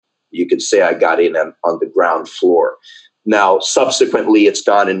you could say I got in on the ground floor. Now, subsequently, it's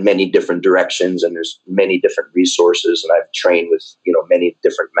gone in many different directions, and there's many different resources, and I've trained with, many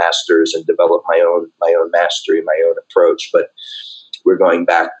different masters and developed my own mastery, my own approach. But we're going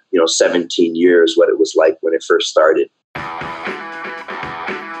back, 17 years, what it was like when it first started.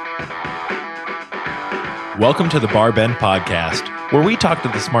 Welcome to the Bar Bend Podcast, where we talk to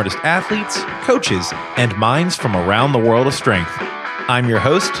the smartest athletes, coaches, and minds from around the world of strength. I'm your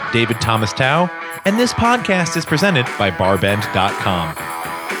host, David Thomas Tao, and this podcast is presented by barbend.com.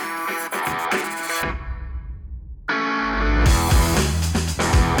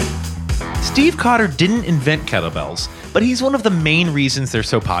 Steve Cotter didn't invent kettlebells, but he's one of the main reasons they're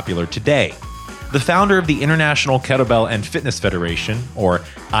so popular today. The founder of the International Kettlebell and Fitness Federation, or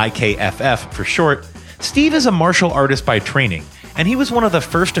IKFF for short, Steve is a martial artist by training, and he was one of the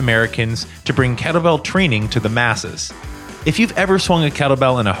first Americans to bring kettlebell training to the masses. If you've ever swung a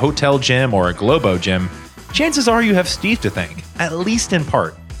kettlebell in a hotel gym or a Globo gym, chances are you have Steve to thank, at least in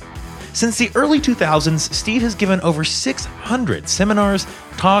part. Since the early 2000s, Steve has given over 600 seminars,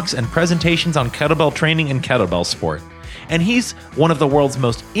 talks, and presentations on kettlebell training and kettlebell sport, and he's one of the world's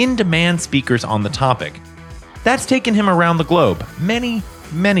most in-demand speakers on the topic. That's taken him around the globe many,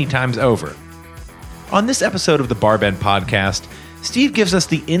 many times over. On this episode of the Bar Bend Podcast, Steve gives us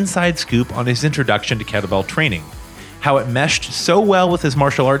the inside scoop on his introduction to kettlebell training, how it meshed so well with his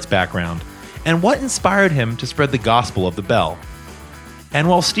martial arts background, and what inspired him to spread the gospel of the bell. And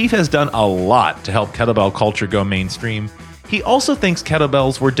while Steve has done a lot to help kettlebell culture go mainstream, he also thinks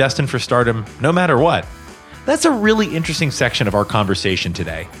kettlebells were destined for stardom no matter what. That's a really interesting section of our conversation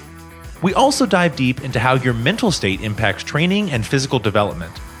today. We also dive deep into how your mental state impacts training and physical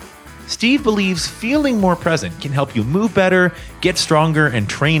development. Steve believes feeling more present can help you move better, get stronger, and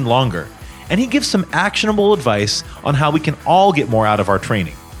train longer. And he gives some actionable advice on how we can all get more out of our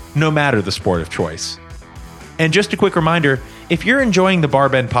training, no matter the sport of choice. And just a quick reminder, if you're enjoying the Bar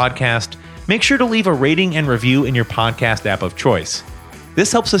Bend Podcast, make sure to leave a rating and review in your podcast app of choice.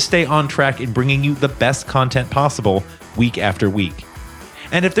 This helps us stay on track in bringing you the best content possible week after week.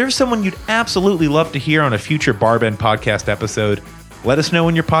 And if there's someone you'd absolutely love to hear on a future Bar Bend Podcast episode, let us know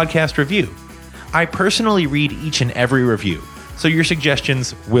in your podcast review. I personally read each and every review, so your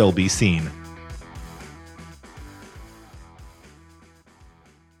suggestions will be seen.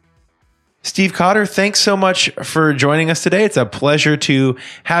 Steve Cotter, thanks so much for joining us today. It's a pleasure to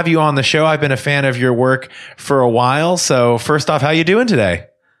have you on the show. I've been a fan of your work for a while. So first off, how you doing today?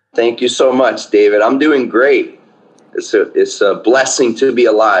 Thank you so much, David. I'm doing great. It's a blessing to be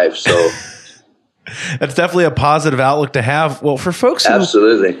alive. So that's definitely a positive outlook to have. Well, for folks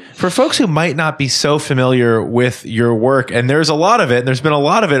who might not be so familiar with your work, and there's a lot of it, and there's been a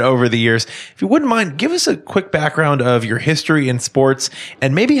lot of it over the years, if you wouldn't mind, give us a quick background of your history in sports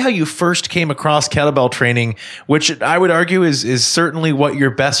and maybe how you first came across kettlebell training, which I would argue is certainly what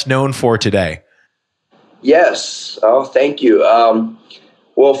you're best known for today. Yes. Oh, thank you.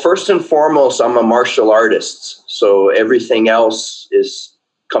 Well, first and foremost, I'm a martial artist, so everything else is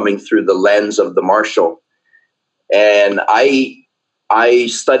coming through the lens of the martial. And I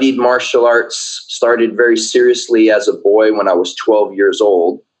studied martial arts, started very seriously as a boy when I was 12 years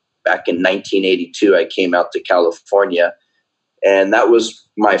old. Back in 1982, I came out to California. And that was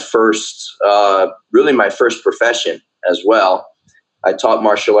my first, really my first profession as well. I taught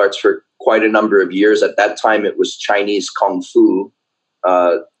martial arts for quite a number of years. At that time, it was Chinese Kung Fu.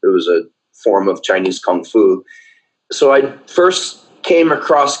 It was a form of Chinese Kung Fu. So I first came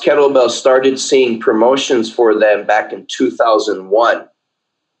across kettlebells, started seeing promotions for them back in 2001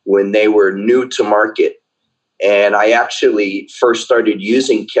 when they were new to market. And I actually first started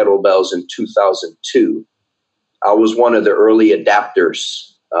using kettlebells in 2002. I was one of the early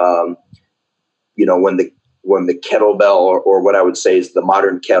adapters. When the kettlebell or what I would say is the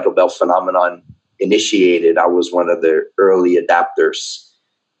modern kettlebell phenomenon initiated, I was one of the early adapters.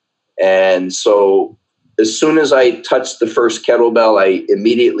 And so as soon as I touched the first kettlebell, I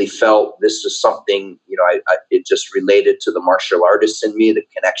immediately felt this is something, it just related to the martial artist in me, the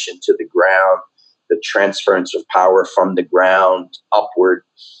connection to the ground, the transference of power from the ground upward.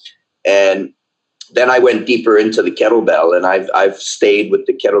 And then I went deeper into the kettlebell, and I've stayed with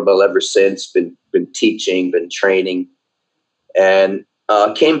the kettlebell ever since, been teaching, been training, and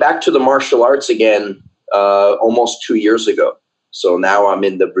came back to the martial arts again almost 2 years ago. So now I'm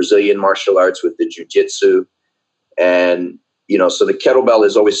in the Brazilian martial arts with the jiu-jitsu. And, so the kettlebell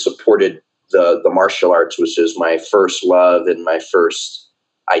has always supported the martial arts, which is my first love and my first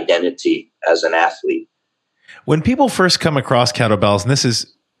identity as an athlete. When people first come across kettlebells, and this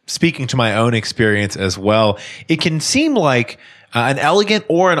is speaking to my own experience as well, it can seem like an elegant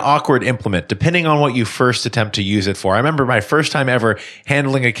or an awkward implement, depending on what you first attempt to use it for. I remember my first time ever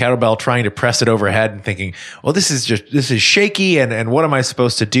handling a kettlebell, trying to press it overhead and thinking, well, this is shaky, and what am I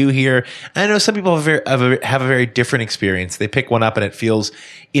supposed to do here? And I know some people have a very different experience. They pick one up and it feels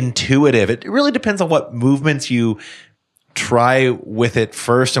intuitive. It really depends on what movements you try with it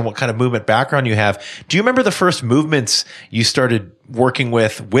first and what kind of movement background you have. Do you remember the first movements you started working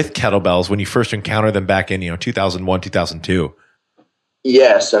with kettlebells when you first encountered them back in 2001, 2002?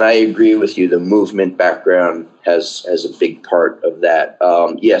 Yes, and I agree with you. The movement background has a big part of that.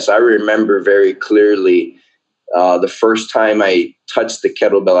 Yes, I remember very clearly the first time I touched the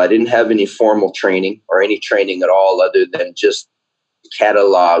kettlebell. I didn't have any formal training or any training at all other than just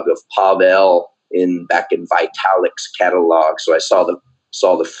catalog of Pavel back in Vitalik's catalog. So I saw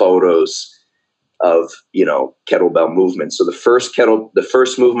the photos of, kettlebell movement. So the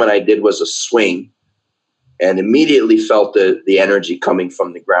first movement I did was a swing, and immediately felt the energy coming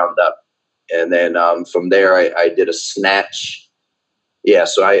from the ground up. And then from there, I did a snatch. Yeah,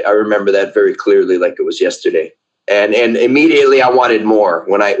 so I remember that very clearly, like it was yesterday. And immediately I wanted more.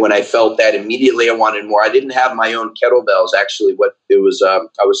 When I felt that, immediately I wanted more. I didn't have my own kettlebells. Actually, what it was,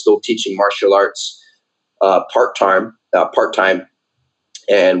 I was still teaching martial arts part-time.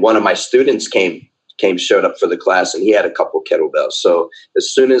 And one of my students showed up for the class, and he had a couple kettlebells. So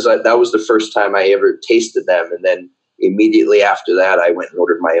as soon as that was the first time I ever tasted them. And then immediately after that, I went and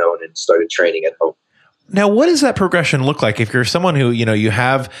ordered my own and started training at home. Now, what does that progression look like if you're someone who, you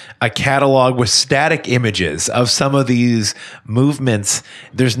have a catalog with static images of some of these movements?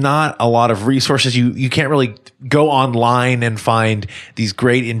 There's not a lot of resources. You can't really go online and find these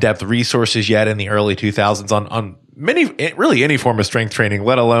great in-depth resources yet in the early 2000s on any form of strength training,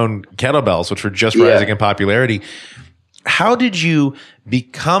 let alone kettlebells, which were just rising in popularity. How did you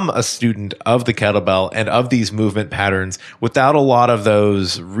become a student of the kettlebell and of these movement patterns without a lot of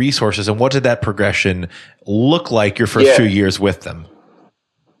those resources? And what did that progression look like your first few years with them?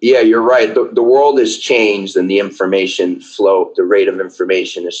 Yeah, you're right. The world has changed, and the information flow, the rate of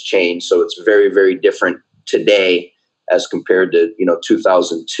information has changed. So it's very, very different today as compared to,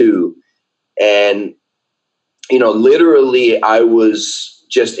 2002. And, literally I was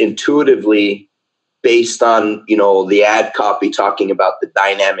just intuitively, based on, the ad copy talking about the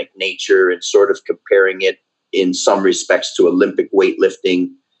dynamic nature and sort of comparing it in some respects to Olympic weightlifting.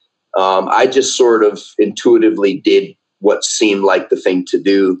 I just sort of intuitively did what seemed like the thing to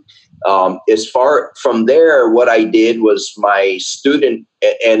do. As far from there, what I did was my student,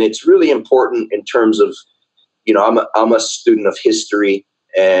 and it's really important in terms of, I'm a student of history,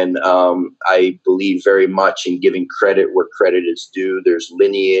 and I believe very much in giving credit where credit is due. There's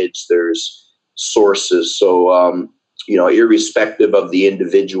lineage, there's sources. So, irrespective of the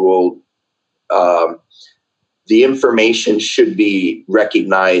individual, the information should be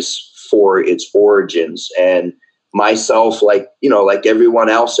recognized for its origins. And myself, like everyone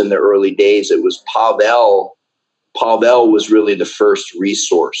else in the early days, it was Pavel. Pavel was really the first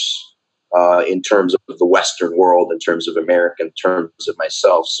resource in terms of the Western world, in terms of America, in terms of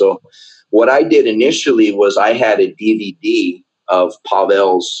myself. So what I did initially was I had a DVD of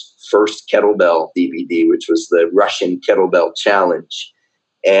Pavel's first kettlebell DVD, which was the Russian Kettlebell Challenge.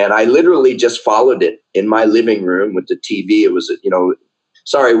 And I literally just followed it in my living room with the TV. It was,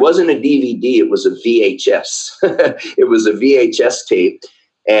 it wasn't a DVD. It was a VHS. It was a VHS tape.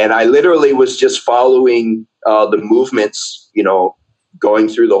 And I literally was just following the movements, going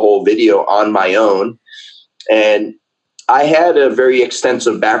through the whole video on my own. And I had a very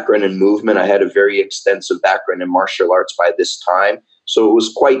extensive background in movement. I had a very extensive background in martial arts by this time. So it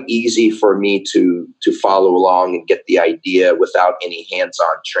was quite easy for me to follow along and get the idea without any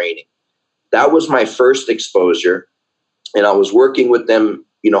hands-on training. That was my first exposure. And I was working with them,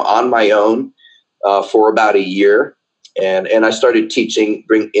 on my own for about a year. And I started teaching,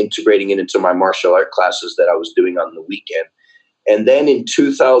 integrating it into my martial art classes that I was doing on the weekend. And then in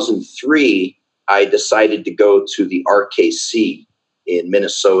 2003, I decided to go to the RKC in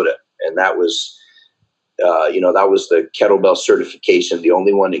Minnesota. And that was, that was the kettlebell certification. The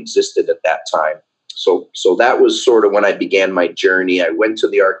only one existed at that time. So that was sort of when I began my journey. I went to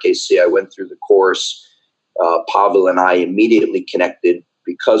the RKC. I went through the course. Pavel and I immediately connected.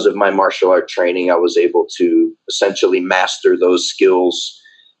 Because of my martial art training, I was able to essentially master those skills.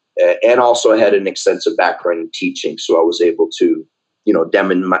 And also I had an extensive background in teaching. So I was able to,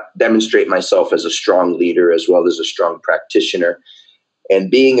 demonstrate myself as a strong leader as well as a strong practitioner.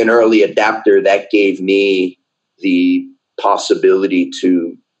 And being an early adapter, that gave me the possibility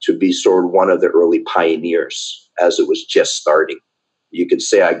to be sort of one of the early pioneers as it was just starting. You could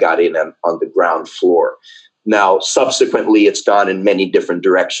say I got in on the ground floor. Now, subsequently, it's gone in many different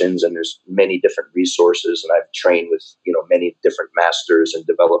directions, and there's many different resources. And I've trained with many different masters and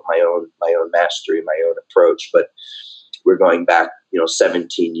developed my own mastery, my own approach. But we're going back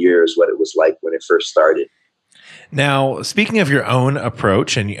 17 years, what it was like when it first started. Now, speaking of your own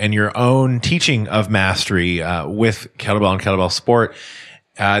approach and your own teaching of mastery with kettlebell and kettlebell sport,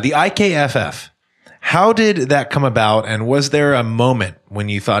 the IKFF. How did that come about? And was there a moment when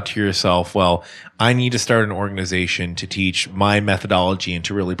you thought to yourself, well, I need to start an organization to teach my methodology and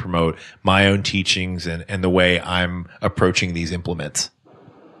to really promote my own teachings and the way I'm approaching these implements?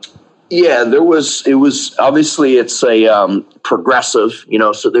 Yeah, it was obviously it's a progressive,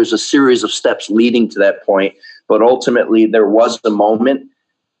 so there's a series of steps leading to that point. But ultimately there was a moment,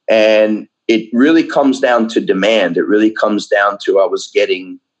 and it really comes down to demand. It really comes down to I was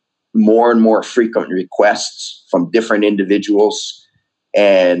getting more and more frequent requests from different individuals.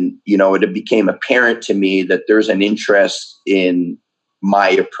 And, it became apparent to me that there's an interest in my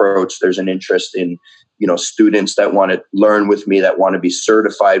approach. There's an interest in, students that want to learn with me, that want to be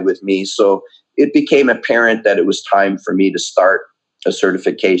certified with me. So it became apparent that it was time for me to start a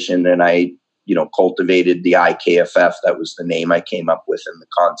certification. And I, cultivated the IKFF. That was the name I came up with, and the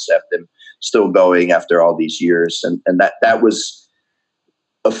concept, and still going after all these years. And that was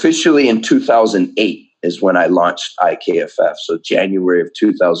officially in 2008 is when I launched IKFF. So January of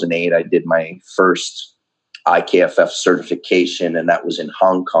 2008, I did my first IKFF certification, and that was in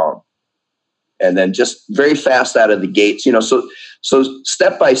Hong Kong. And then just very fast out of the gates, so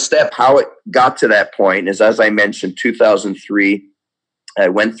step by step, how it got to that point is, as I mentioned, 2003, I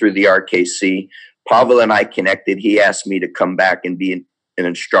went through the RKC. Pavel and I connected. He asked me to come back and be an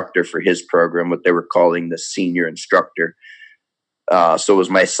instructor for his program, what they were calling the senior instructor. So it was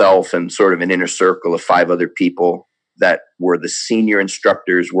myself and sort of an inner circle of 5 other people that were the senior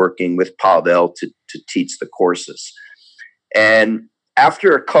instructors working with Pavel to teach the courses. And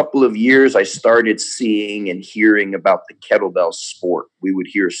after a couple of years, I started seeing and hearing about the kettlebell sport. We would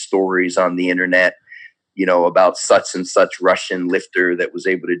hear stories on the internet, about such and such Russian lifter that was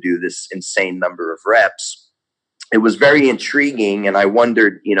able to do this insane number of reps. It was very intriguing, and I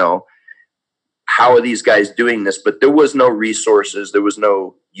wondered, how are these guys doing this? But there was no resources. There was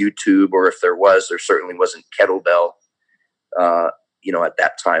no YouTube, or if there was, there certainly wasn't Kettlebell, at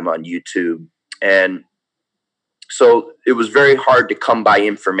that time on YouTube. And so it was very hard to come by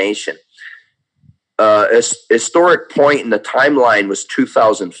information. A historic point in the timeline was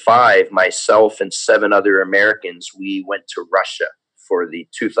 2005. Myself and 7 other Americans, we went to Russia for the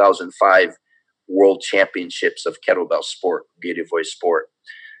 2005 World Championships of Kettlebell Sport, Boy Sport.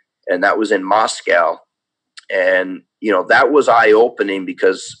 And that was in Moscow. And, that was eye-opening,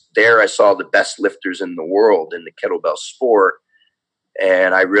 because there I saw the best lifters in the world in the kettlebell sport.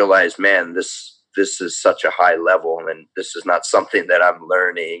 And I realized, man, this is such a high level, and this is not something that I'm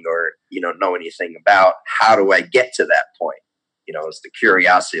learning or, know anything about. How do I get to that point? It's the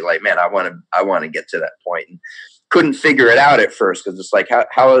curiosity, like, man, I want to get to that point. And couldn't figure it out at first, because it's like,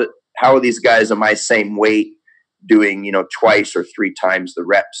 how are these guys of my same weight doing, twice or 3 times the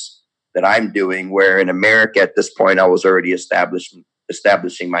reps that I'm doing, where in America at this point, I was already establishing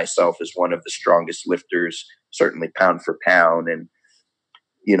myself as one of the strongest lifters, certainly pound for pound. And,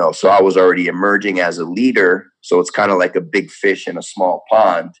 so I was already emerging as a leader. So it's kind of like a big fish in a small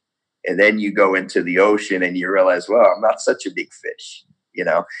pond. And then you go into the ocean and you realize, well, I'm not such a big fish,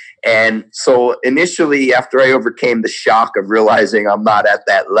 And so initially, after I overcame the shock of realizing I'm not at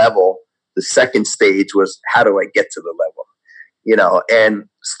that level, the second stage was, how do I get to the level? And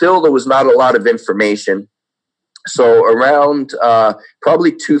still there was not a lot of information. So around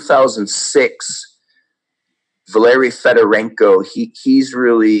probably 2006, Valery Fedorenko, he's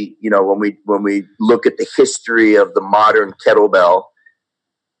really, when we look at the history of the modern kettlebell,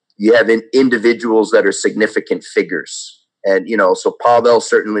 you have individuals that are significant figures. And, so Pavel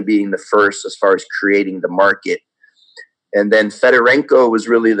certainly being the first as far as creating the market. And then Fedorenko was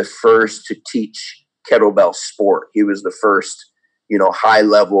really the first to teach kettlebell sport. He was the first,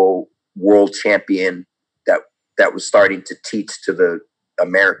 high-level world champion that was starting to teach to the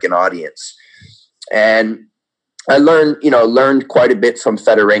American audience. And I learned quite a bit from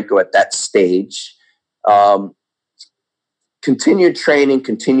Fedorenko at that stage. Continued training,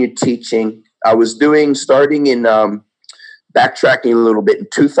 continued teaching. I was starting in backtracking a little bit. In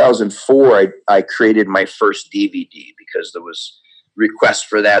 2004, I created my first DVD because there was requests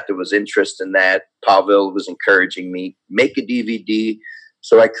for that. There was interest in that. Pavel was encouraging me, make a DVD.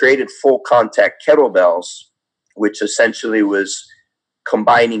 So I created Full Contact Kettlebells, which essentially was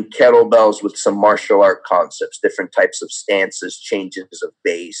combining kettlebells with some martial art concepts, different types of stances, changes of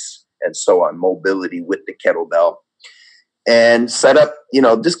base, and so on, mobility with the kettlebell. And set up,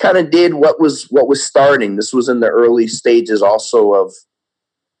 just kind of did what was starting. This was in the early stages also of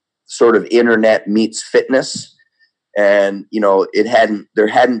sort of internet meets fitness. And, there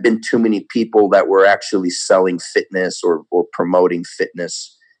hadn't been too many people that were actually selling fitness or promoting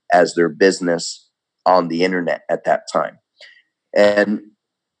fitness as their business on the internet at that time. And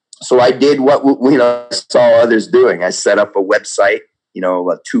so I did what, I saw others doing. I set up a website, a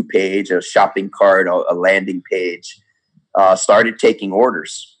 2-page, a shopping cart, a landing page, started taking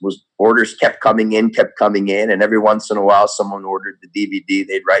orders. Orders kept coming in. And every once in a while, someone ordered the DVD.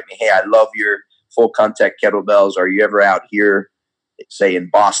 They'd write me, "Hey, I love your full contact kettlebells. Are you ever out here, say in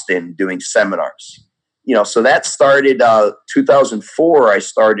Boston, doing seminars?" So that started 2004. I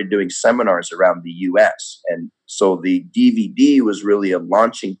started doing seminars around the US. And so the DVD was really a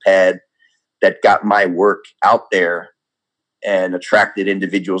launching pad that got my work out there and attracted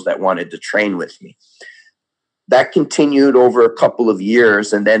individuals that wanted to train with me. That continued over a couple of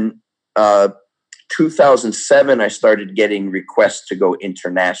years. And then 2007, I started getting requests to go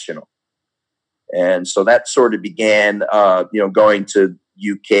international. And so that sort of began, going to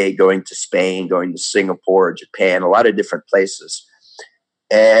UK, going to Spain, going to Singapore, Japan, a lot of different places.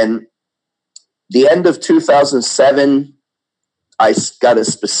 And the end of 2007, I got a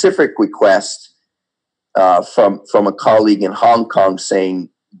specific request from a colleague in Hong Kong saying,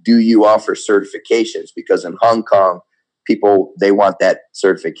 "Do you offer certifications?" Because in Hong Kong, people, they want that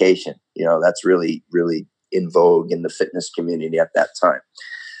certification. That's really, really in vogue in the fitness community at that time.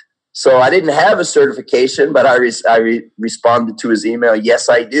 So I didn't have a certification, but I responded to his email, "Yes,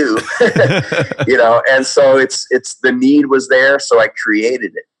 I do." And so it's the need was there, so I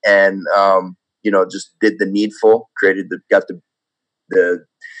created it, and just did the needful, got the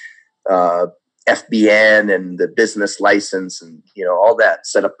FBN and the business license and all that,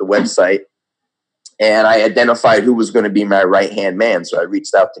 set up the website, and I identified who was going to be my right hand man. So I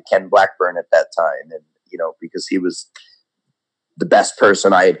reached out to Ken Blackburn at that time, and because he was the best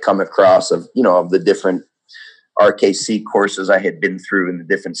person I had come across of the different RKC courses I had been through in the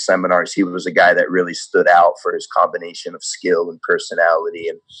different seminars. He was a guy that really stood out for his combination of skill and personality.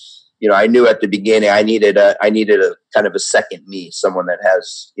 And, I knew at the beginning I needed a kind of a second me, someone that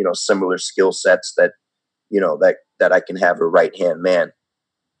has, similar skill sets that I can have a right hand man.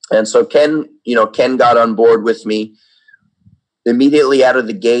 And so Ken got on board with me immediately out of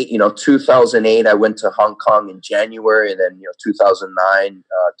the gate. 2008, I went to Hong Kong in January, and then 2009,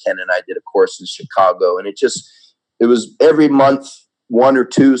 Ken and I did a course in Chicago, and it was every month 1 or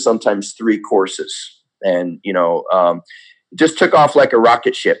 2, sometimes 3 courses, and it just took off like a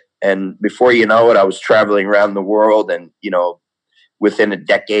rocket ship. And before you know it, I was traveling around the world, and within a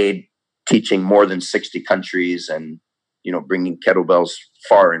decade, teaching more than 60 countries, and bringing kettlebells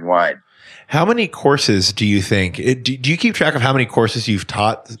far and wide. How many courses do you think? Do you keep track of how many courses you've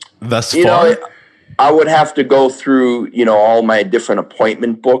taught thus far? I would have to go through, all my different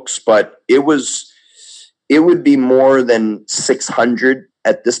appointment books, but it would be more than 600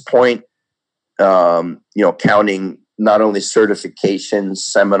 at this point, counting not only certifications,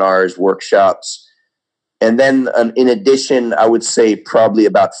 seminars, workshops. And then in addition, I would say probably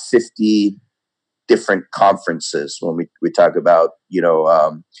about 50 different conferences when we talk about,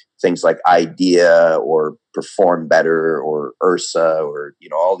 things like IDEA or Perform Better or URSA or,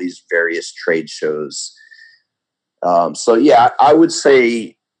 all these various trade shows. So yeah, I would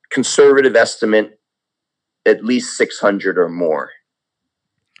say conservative estimate, at least 600 or more.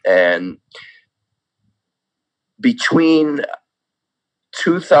 And between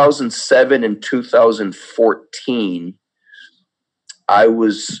 2007 and 2014, I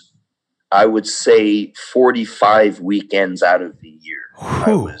would say 45 weekends out of the year.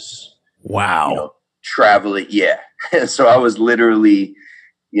 I was, traveling. Yeah. So I was literally,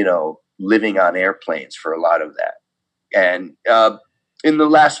 living on airplanes for a lot of that. And in the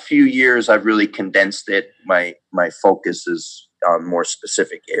last few years, I've really condensed it. My focus is on more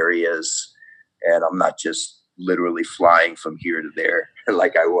specific areas, and I'm not just literally flying from here to there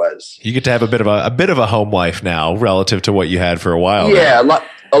like I was. You get to have a bit of a home life now relative to what you had for a while. Yeah,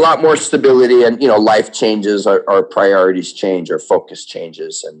 a lot more stability, and life changes, our priorities change, our focus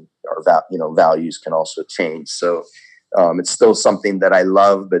changes, and our values can also change. So it's still something that I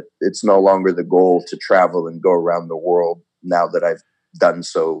love, but it's no longer the goal to travel and go around the world now that I've done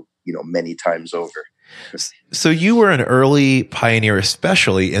so, many times over. So you were an early pioneer,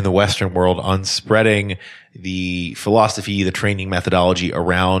 especially in the Western world, on spreading the philosophy, the training methodology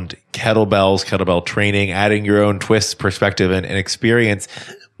around kettlebells, kettlebell training, adding your own twist, perspective, and experience.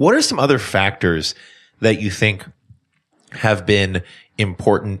 What are some other factors that you think have been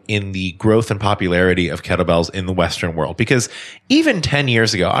important in the growth and popularity of kettlebells in the Western world? Because even 10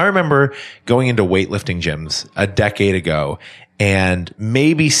 years ago, I remember going into weightlifting gyms a decade ago and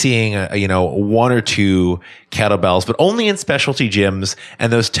maybe seeing, one or two kettlebells, but only in specialty gyms.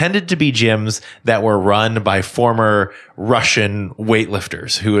 And those tended to be gyms that were run by former Russian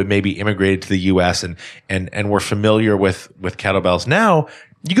weightlifters who had maybe immigrated to the US and were familiar with kettlebells. Now,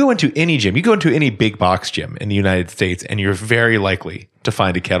 you go into any gym, you go into any big box gym in the United States, and you're very likely to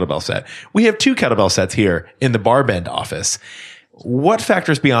find a kettlebell set. We have 2 kettlebell sets here in the Barbend office. What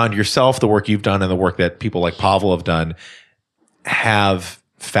factors beyond yourself, the work you've done, and the work that people like Pavel have done have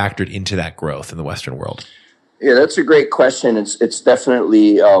factored into that growth in the Western world? Yeah, that's a great question. It's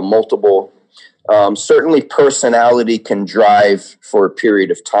definitely multiple. Certainly personality can drive for a period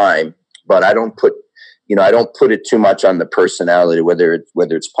of time, but I don't put it too much on the personality, whether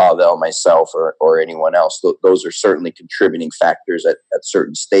it's Pavel, myself, or anyone else. Those are certainly contributing factors at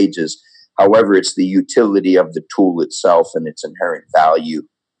certain stages. However, it's the utility of the tool itself and its inherent value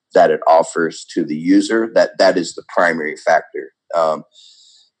that it offers to the user. That is the primary factor. So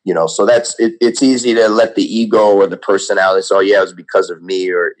it's easy to let the ego or the personality say, oh yeah, it was because of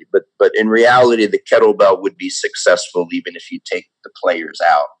me, but in reality, the kettlebell would be successful even if you take the players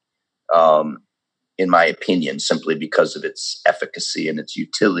out. In my opinion, simply because of its efficacy and its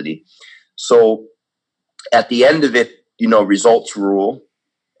utility. So at the end of it, results rule.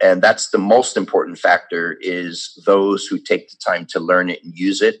 And that's the most important factor, is those who take the time to learn it and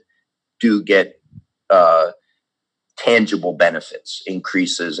use it do get tangible benefits,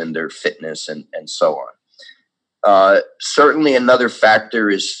 increases in their fitness and so on. Certainly another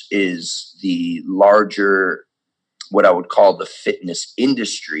factor is the larger, what I would call the fitness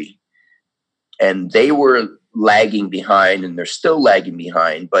industry. And they were lagging behind, and they're still lagging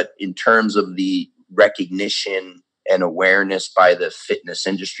behind. But in terms of the recognition and awareness by the fitness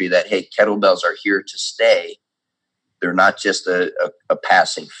industry that, hey, kettlebells are here to stay. They're not just a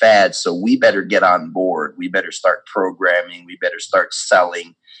passing fad. So we better get on board. We better start programming. We better start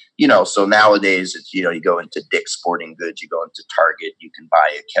selling. So nowadays, it's, you go into Dick's Sporting Goods, you go into Target, you can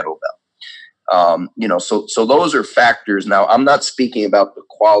buy a kettlebell. So those are factors. Now, I'm not speaking about the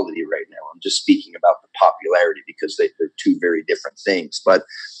quality right now. I'm just speaking about the popularity, because they're 2 very different things. But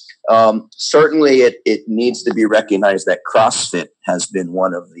certainly it needs to be recognized that CrossFit has been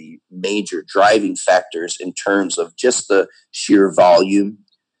one of the major driving factors in terms of just the sheer volume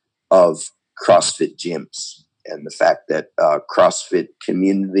of CrossFit gyms, and the fact that CrossFit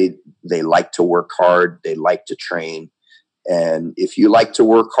community, they like to work hard, they like to train. And if you like to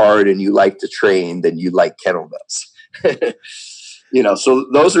work hard and you like to train, then you like kettlebells. So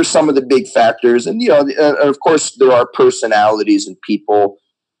those are some of the big factors. And, of course, there are personalities and people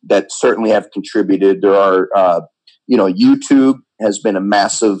that certainly have contributed. There are, YouTube has been a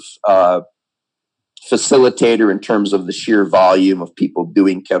massive facilitator in terms of the sheer volume of people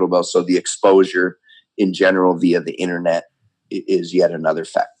doing kettlebells. So the exposure in general via the internet is yet another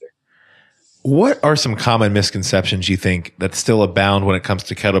factor. What are some common misconceptions you think that still abound when it comes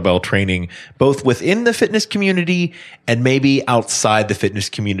to kettlebell training, both within the fitness community and maybe outside the fitness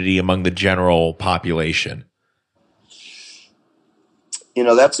community among the general population?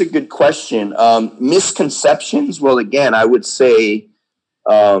 That's a good question. Misconceptions. Well, again, I would say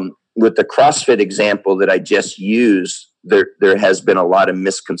with the CrossFit example that I just used, there has been a lot of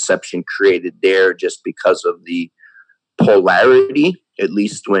misconception created there just because of the polarity, at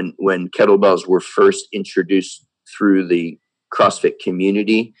least when kettlebells were first introduced through the CrossFit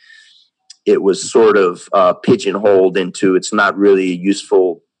community. It was sort of pigeonholed into, it's not really a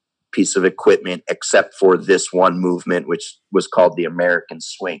useful piece of equipment except for this one movement, which was called the American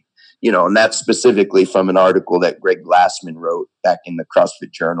swing. And that's specifically from an article that Greg Glassman wrote back in the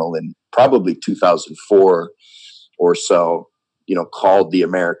CrossFit Journal in probably 2004 or so, called the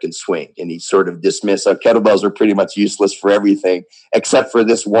American swing. And he sort of dismissed kettlebells are pretty much useless for everything except for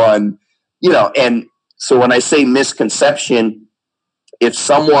this one, and so when I say misconception, if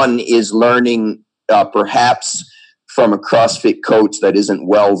someone is learning perhaps from a CrossFit coach that isn't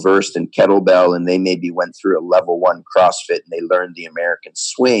well versed in kettlebell, and they maybe went through a level 1 CrossFit and they learned the American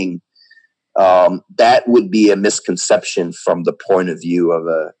swing, that would be a misconception from the point of view of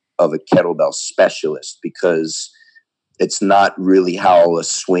a kettlebell specialist, because it's not really how a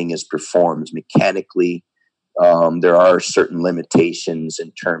swing is performed mechanically. There are certain limitations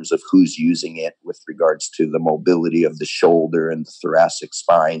in terms of who's using it with regards to the mobility of the shoulder and the thoracic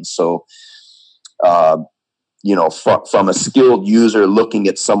spine. So, from a skilled user looking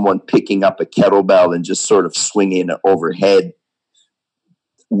at someone picking up a kettlebell and just sort of swinging it overhead,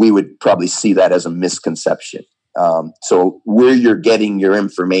 we would probably see that as a misconception. So where you're getting your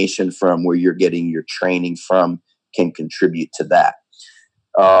information from, where you're getting your training from, can contribute to that.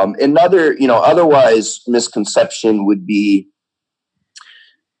 Another, otherwise misconception would be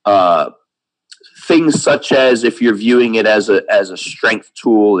things such as, if you're viewing it as a strength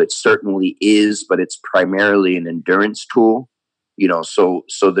tool, it certainly is, but it's primarily an endurance tool. So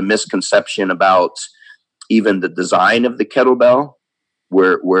the misconception about even the design of the kettlebell,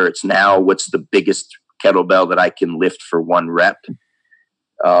 where it's now, what's the biggest kettlebell that I can lift for one rep?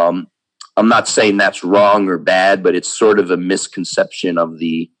 I'm not saying that's wrong or bad, but it's sort of a misconception of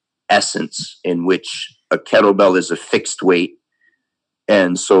the essence in which a kettlebell is a fixed weight.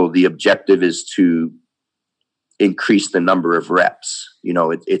 And so the objective is to increase the number of reps.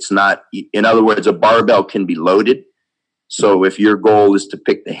 It's not, in other words, a barbell can be loaded. So if your goal is to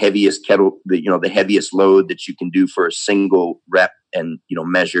pick the heaviest the heaviest load that you can do for a single rep and,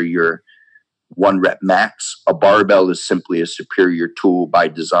 measure your one rep max, a barbell is simply a superior tool by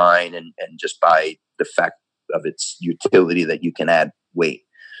design and just by the fact of its utility that you can add weight.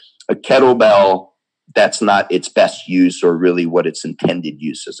 A kettlebell, that's not its best use or really what its intended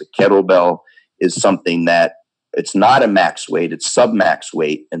use is. A kettlebell is something that it's not a max weight, it's sub-max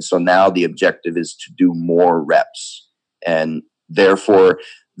weight. And so now the objective is to do more reps. And therefore,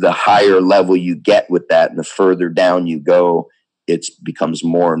 the higher level you get with that and the further down you go, it becomes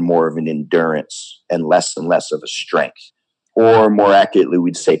more and more of an endurance and less of a strength. Or more accurately,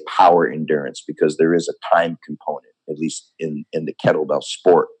 we'd say power endurance, because there is a time component, at least in the kettlebell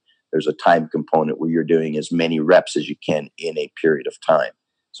sport. There's a time component where you're doing as many reps as you can in a period of time.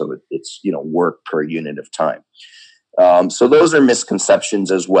 So it's, work per unit of time. So those are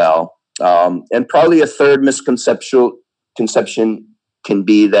misconceptions as well. And probably a third misconception can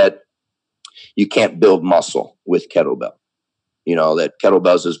be that you can't build muscle with kettlebell. That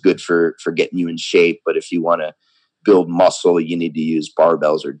kettlebells is good for getting you in shape, but if you want to build muscle, you need to use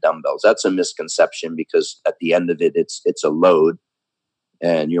barbells or dumbbells. That's a misconception, because at the end of it, it's a load,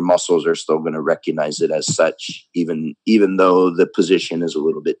 and your muscles are still going to recognize it as such, even though the position is a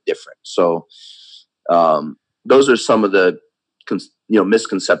little bit different. So those are some of the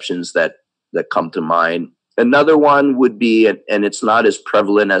misconceptions that come to mind. Another one would be, and it's not as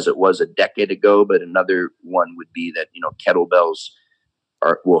prevalent as it was a decade ago, but another one would be that, kettlebells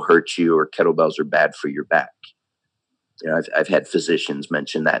will hurt you, or kettlebells are bad for your back. I've had physicians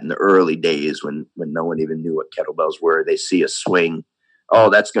mention that in the early days when no one even knew what kettlebells were. They see a swing, oh,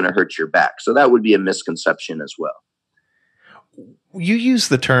 that's going to hurt your back. So that would be a misconception as well. You use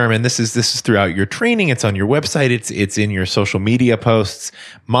the term, and this is throughout your training. It's on your website. It's in your social media posts.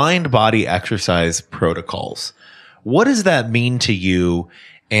 Mind-body exercise protocols. What does that mean to you?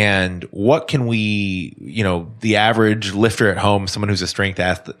 And what can we, the average lifter at home, someone who's a strength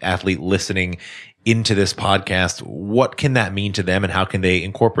athlete listening into this podcast, what can that mean to them, and how can they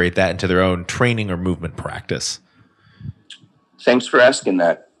incorporate that into their own training or movement practice? Thanks for asking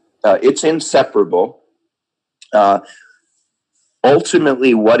that. It's inseparable.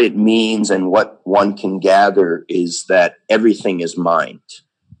 Ultimately, what it means and what one can gather is that everything is mind.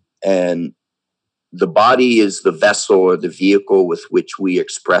 And the body is the vessel or the vehicle with which we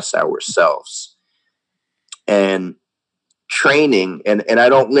express ourselves. And training, and I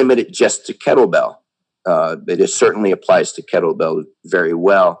don't limit it just to kettlebell, but it certainly applies to kettlebell very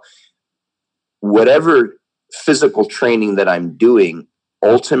well. Whatever physical training that I'm doing,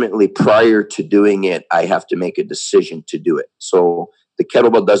 ultimately, prior to doing it, I have to make a decision to do it. So the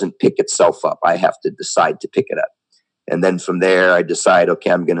kettlebell doesn't pick itself up. I have to decide to pick it up. And then from there, I decide, okay,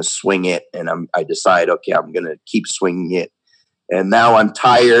 I'm going to swing it. And I decide, okay, I'm going to keep swinging it. And now I'm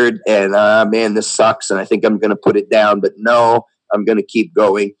tired and, man, this sucks. And I think I'm going to put it down. But no, I'm going to keep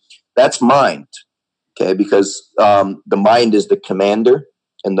going. That's mind, okay? Because the mind is the commander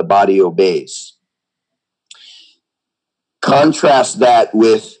and the body obeys. Contrast that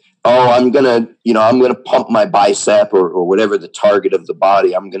with, I'm going to pump my bicep or whatever the target of the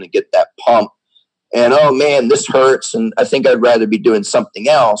body. I'm going to get that pump. And, oh, man, this hurts. And I think I'd rather be doing something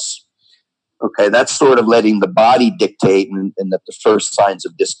else. Okay, that's sort of letting the body dictate, and that the first signs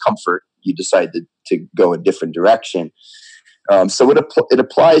of discomfort, you decide to go a different direction. So it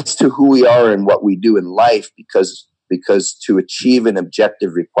applies to who we are and what we do in life, because to achieve an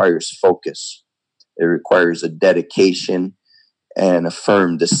objective requires focus. It requires a dedication and a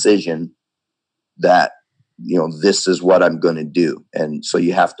firm decision that, this is what I'm going to do. And so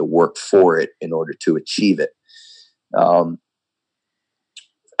you have to work for it in order to achieve it.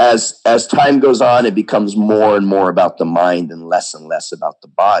 As time goes on, it becomes more and more about the mind and less about the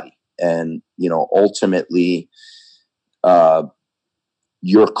body. And, ultimately,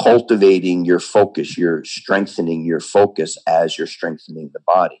 you're cultivating your focus, you're strengthening your focus as you're strengthening the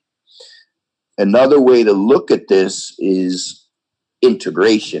body. Another way to look at this is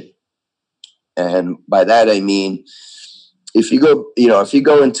integration. And by that, I mean, if you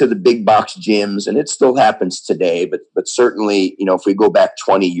go into the big box gyms, and it still happens today, but certainly, if we go back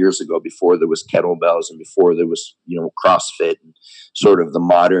 20 years ago, before there was kettlebells and before there was, CrossFit and sort of the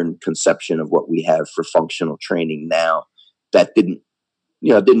modern conception of what we have for functional training now, that didn't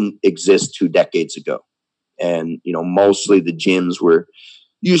exist 2 decades ago. And, mostly the gyms were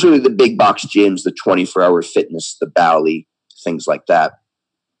usually the big box gyms, the 24-hour fitness, the Bally, things like that.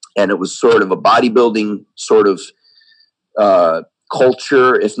 And it was sort of a bodybuilding sort of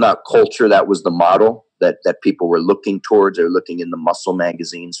culture, if not culture, that was the model that people were looking towards. They were looking in the muscle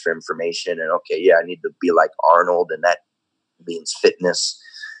magazines for information, and okay, yeah, I need to be like Arnold, and that means fitness.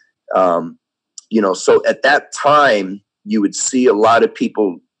 So at that time, you would see a lot of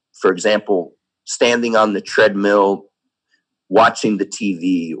people, for example, standing on the treadmill, watching the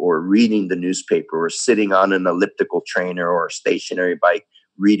TV or reading the newspaper, or sitting on an elliptical trainer or a stationary bike,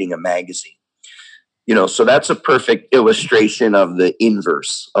 reading a magazine. So that's a perfect illustration of the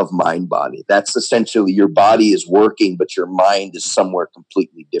inverse of mind-body. That's essentially your body is working, but your mind is somewhere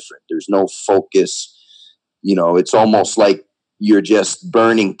completely different. There's no focus. It's almost like you're just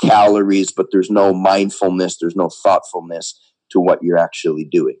burning calories, but there's no mindfulness. There's no thoughtfulness to what you're actually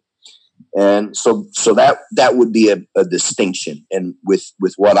doing. And so that would be a distinction. And with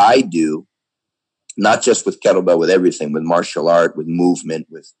what I do, not just with kettlebell, with everything, with martial art, with movement,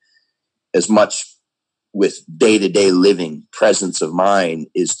 with as much with day-to-day living, presence of mind,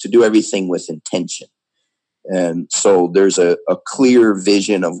 is to do everything with intention. And so there's a clear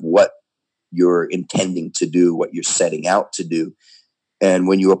vision of what you're intending to do, what you're setting out to do. And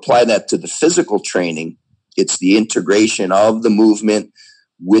when you apply that to the physical training, it's the integration of the movement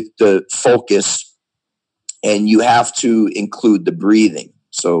with the focus, and you have to include the breathing.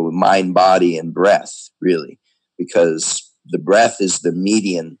 So mind, body, and breath, really, because the breath is the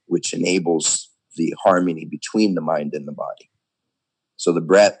median which enables the harmony between the mind and the body. So the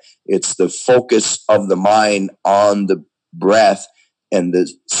breath, it's the focus of the mind on the breath and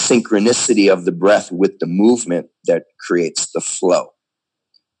the synchronicity of the breath with the movement that creates the flow.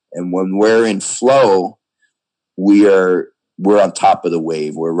 And when we're in flow, we're on top of the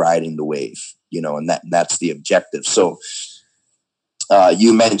wave. We're riding the wave, and that's the objective. So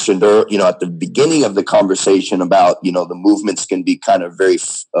you mentioned, at the beginning of the conversation about, the movements can be kind of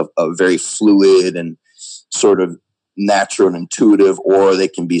very fluid and sort of natural and intuitive, or they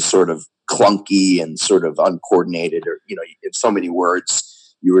can be sort of clunky and sort of uncoordinated, or, in so many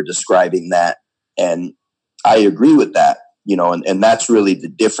words, you were describing that. And I agree with that, and that's really the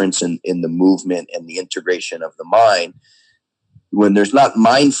difference in the movement and the integration of the mind. When there's not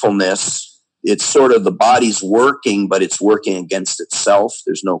mindfulness, it's sort of the body's working, but it's working against itself.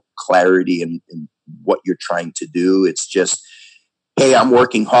 There's no clarity in what you're trying to do. It's just, hey, I'm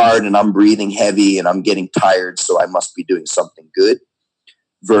working hard and I'm breathing heavy and I'm getting tired, so I must be doing something good.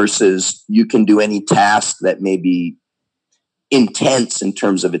 Versus you can do any task that may be intense in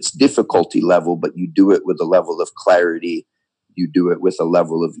terms of its difficulty level, but you do it with a level of clarity. You do it with a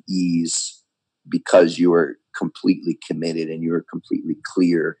level of ease because you are completely committed and you are completely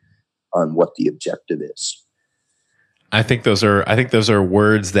clear on what the objective is. I think those are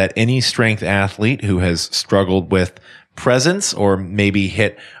words that any strength athlete who has struggled with presence or maybe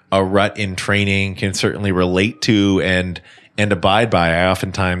hit a rut in training can certainly relate to and abide by. I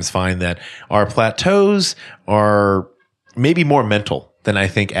oftentimes find that our plateaus are maybe more mental than I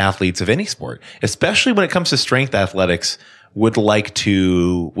think athletes of any sport, especially when it comes to strength athletics, would like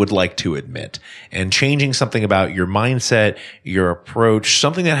to admit. And changing something about your mindset, your approach,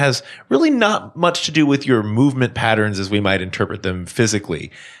 something that has really not much to do with your movement patterns as we might interpret them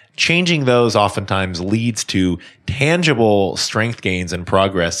physically. Changing those oftentimes leads to tangible strength gains and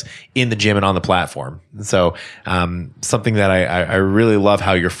progress in the gym and on the platform. And so, something that I really love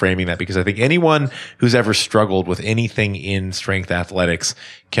how you're framing that, because I think anyone who's ever struggled with anything in strength athletics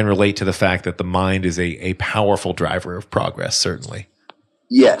can relate to the fact that the mind is a powerful driver of progress, certainly.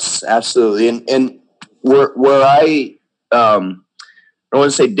 Yes, absolutely. And where I don't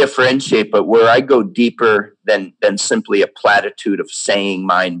want to say differentiate, but where I go deeper than simply a platitude of saying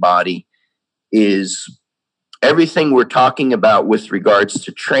mind body is everything we're talking about with regards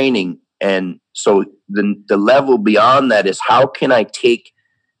to training. And so the level beyond that is, how can I take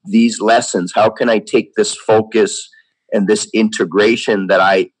these lessons? How can I take this focus and this integration that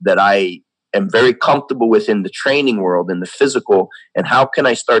I am very comfortable with in the training world, in the physical, and how can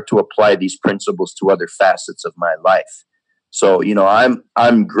I start to apply these principles to other facets of my life? So,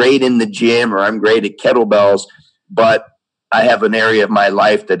 I'm great in the gym, or I'm great at kettlebells, but I have an area of my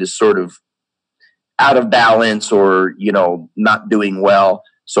life that is sort of out of balance, or, not doing well.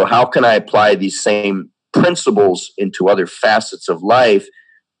 So how can I apply these same principles into other facets of life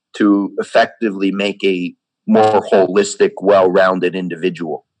to effectively make a more holistic, well-rounded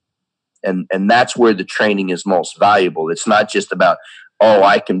individual? And that's where the training is most valuable. It's not just about,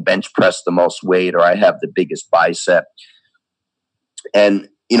 I can bench press the most weight, or I have the biggest bicep. And,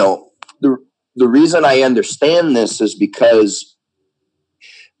 the reason I understand this is because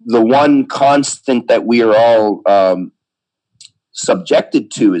the one constant that we are all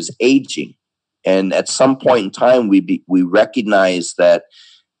subjected to is aging. And at some point in time, we recognize that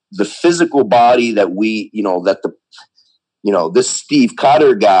the physical body that this Steve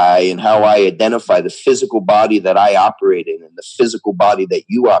Cotter guy, and how I identify the physical body that I operate in, and the physical body that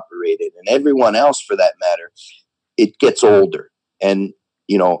you operate in, and everyone else for that matter, it gets older. And,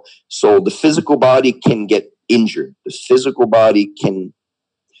 so the physical body can get injured. The physical body can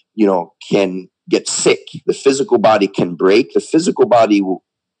get sick. The physical body can break. The physical body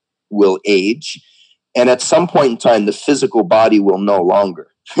will age. And at some point in time, the physical body will no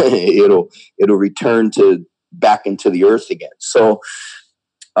longer. It'll return back into the earth again. So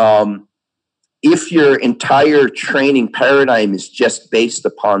if your entire training paradigm is just based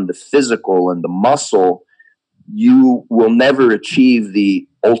upon the physical and the muscle, you will never achieve the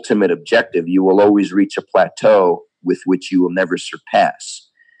ultimate objective. You will always reach a plateau with which you will never surpass.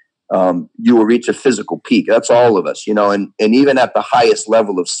 You will reach a physical peak. That's all of us, and even at the highest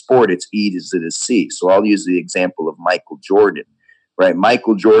level of sport, it's E as it is C. So I'll use the example of Michael Jordan, right?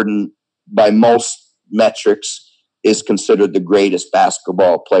 Michael Jordan, by most metrics, is considered the greatest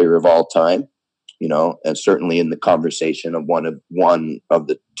basketball player of all time, and certainly in the conversation of one of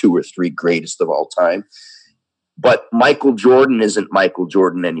the 2 or 3 greatest of all time. But Michael Jordan isn't Michael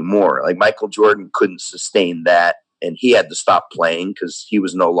Jordan anymore. Like, Michael Jordan couldn't sustain that, and he had to stop playing because he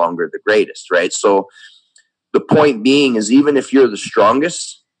was no longer the greatest, right? So the point being is, even if you're the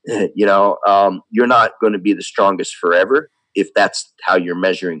strongest, you're not going to be the strongest forever if that's how you're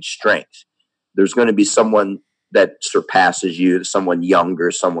measuring strength. There's going to be someone that surpasses you, someone younger,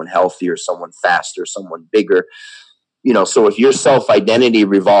 someone healthier, someone faster, someone bigger. So if your self-identity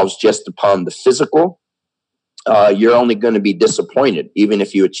revolves just upon the physical, you're only going to be disappointed, even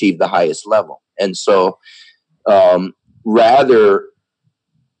if you achieve the highest level. And so rather,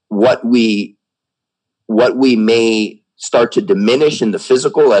 what we may start to diminish in the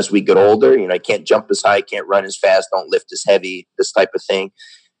physical as we get older, I can't jump as high, can't run as fast, don't lift as heavy, this type of thing,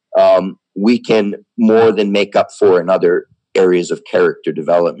 we can more than make up for in other areas of character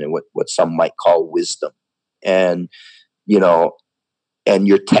development, what some might call wisdom. And, and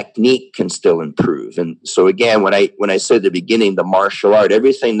your technique can still improve. And so again, when I said at the beginning, the martial art,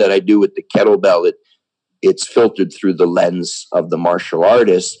 everything that I do with the kettlebell, it's filtered through the lens of the martial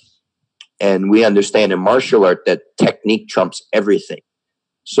artist. And we understand in martial art that technique trumps everything.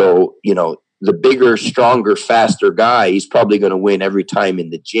 So, the bigger, stronger, faster guy, he's probably going to win every time in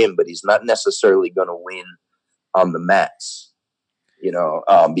the gym, but he's not necessarily going to win on the mats.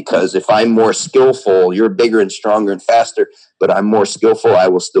 Because if I'm more skillful, you're bigger and stronger and faster, but I'm more skillful, I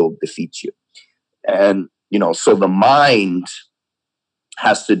will still defeat you. And, so the mind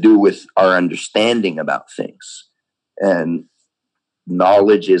has to do with our understanding about things, and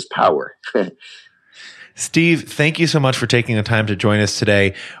knowledge is power. Steve, thank you so much for taking the time to join us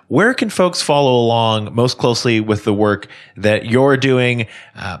today. Where can folks follow along most closely with the work that you're doing,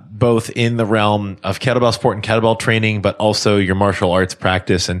 both in the realm of kettlebell sport and kettlebell training, but also your martial arts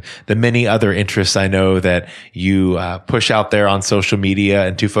practice and the many other interests I know that you push out there on social media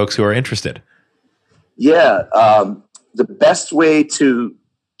and to folks who are interested? Yeah. The best way to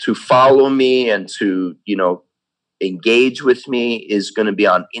follow me and to, engage with me is going to be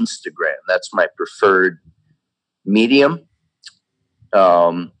on Instagram. That's my preferred medium.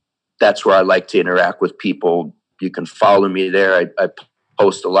 That's where I like to interact with people. You can follow me there. I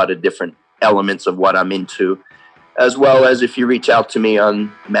post a lot of different elements of what I'm into, as well as if you reach out to me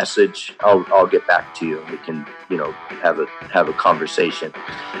on message, I'll get back to you. We can, have a conversation.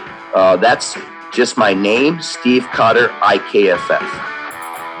 That's just my name, Steve Cotter, IKFF.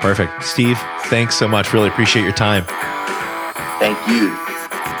 Perfect. Steve, thanks so much. Really appreciate your time. Thank you.